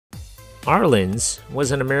Arlan's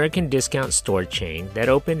was an American discount store chain that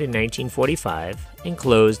opened in 1945 and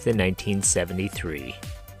closed in 1973.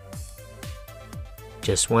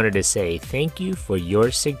 Just wanted to say thank you for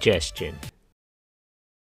your suggestion.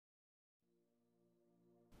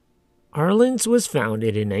 Arlan's was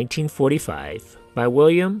founded in 1945 by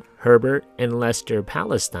William, Herbert, and Lester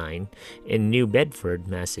Palestine in New Bedford,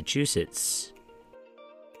 Massachusetts.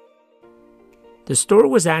 The store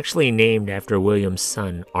was actually named after William's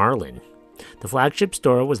son, Arlan. The flagship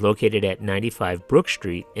store was located at 95 Brook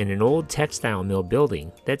Street in an old textile mill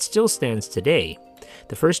building that still stands today.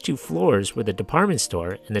 The first two floors were the department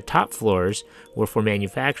store, and the top floors were for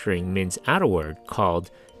manufacturing men's outerwear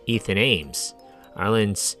called Ethan Ames.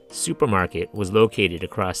 Arlan's supermarket was located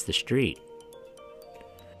across the street.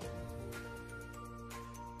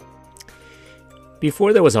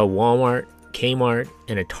 Before there was a Walmart, Kmart,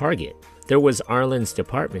 and a Target, there was Arlan's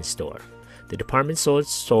department store. The department store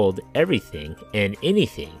sold everything and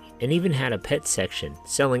anything, and even had a pet section,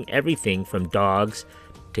 selling everything from dogs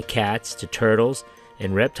to cats to turtles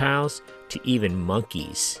and reptiles to even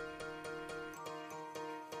monkeys.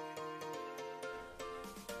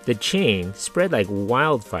 The chain spread like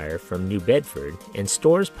wildfire from New Bedford, and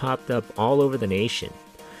stores popped up all over the nation.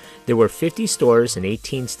 There were 50 stores in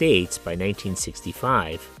 18 states by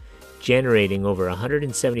 1965, generating over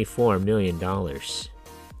 $174 million.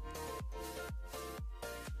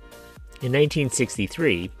 In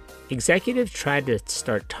 1963, executives tried to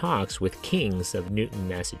start talks with Kings of Newton,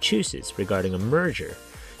 Massachusetts regarding a merger.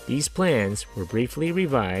 These plans were briefly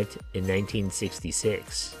revived in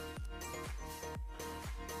 1966.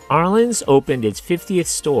 Arlan's opened its 50th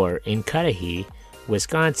store in Cudahy,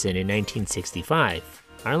 Wisconsin in 1965.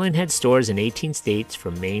 Arlan had stores in 18 states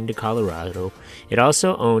from Maine to Colorado. It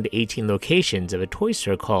also owned 18 locations of a toy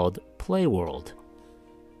store called Playworld.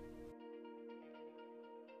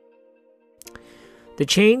 The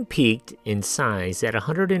chain peaked in size at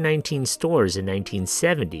 119 stores in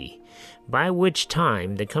 1970, by which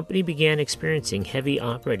time the company began experiencing heavy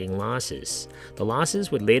operating losses. The losses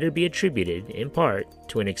would later be attributed, in part,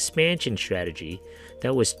 to an expansion strategy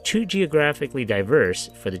that was too geographically diverse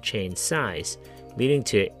for the chain's size, leading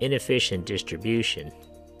to inefficient distribution.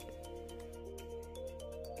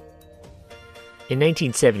 In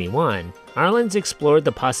 1971, Arlan's explored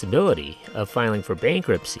the possibility of filing for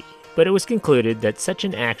bankruptcy, but it was concluded that such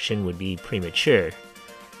an action would be premature.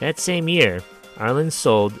 That same year, Arlan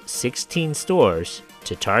sold 16 stores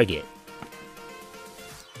to Target.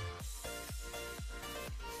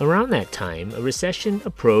 Around that time, a recession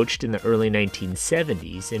approached in the early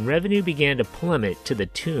 1970s, and revenue began to plummet to the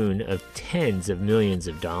tune of tens of millions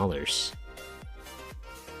of dollars.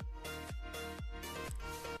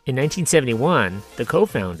 In 1971, the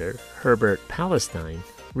co-founder, Herbert Palestine,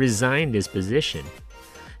 resigned his position.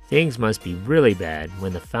 Things must be really bad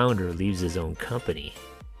when the founder leaves his own company.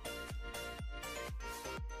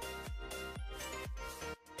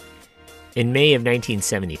 In May of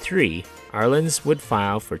 1973, Arlan's would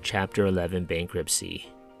file for Chapter 11 bankruptcy.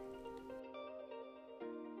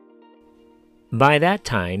 By that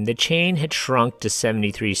time, the chain had shrunk to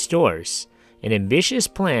 73 stores, an ambitious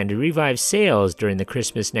plan to revive sales during the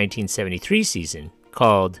Christmas 1973 season,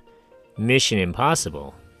 called Mission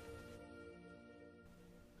Impossible.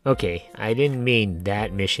 Okay, I didn't mean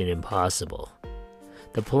that Mission Impossible.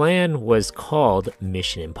 The plan was called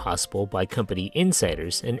Mission Impossible by company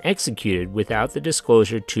insiders and executed without the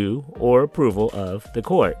disclosure to or approval of the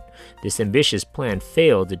court. This ambitious plan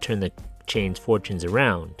failed to turn the chain's fortunes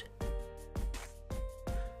around.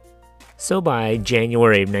 So by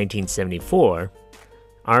January of 1974,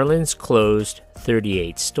 Arlan's closed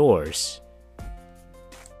 38 stores.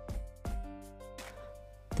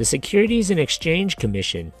 The Securities and Exchange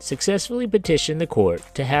Commission successfully petitioned the court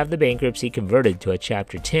to have the bankruptcy converted to a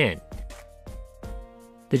Chapter 10.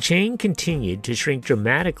 The chain continued to shrink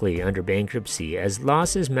dramatically under bankruptcy as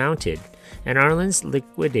losses mounted, and Arlan's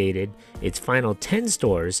liquidated its final 10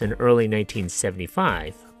 stores in early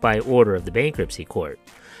 1975 by order of the bankruptcy court.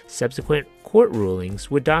 Subsequent court rulings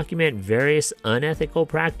would document various unethical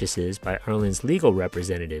practices by Arlan's legal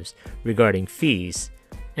representatives regarding fees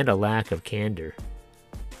and a lack of candor.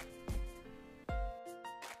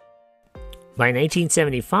 By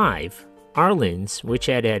 1975, Arlan's, which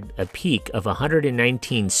had a peak of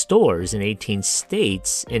 119 stores in 18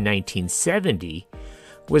 states in 1970,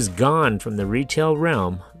 was gone from the retail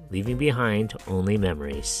realm, leaving behind only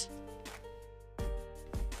memories.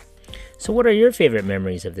 So what are your favorite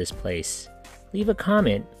memories of this place? Leave a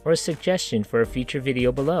comment or a suggestion for a future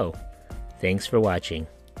video below. Thanks for watching.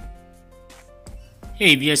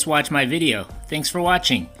 Hey, if you just watched my video, thanks for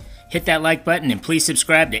watching. Hit that like button and please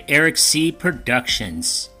subscribe to Eric C.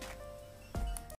 Productions.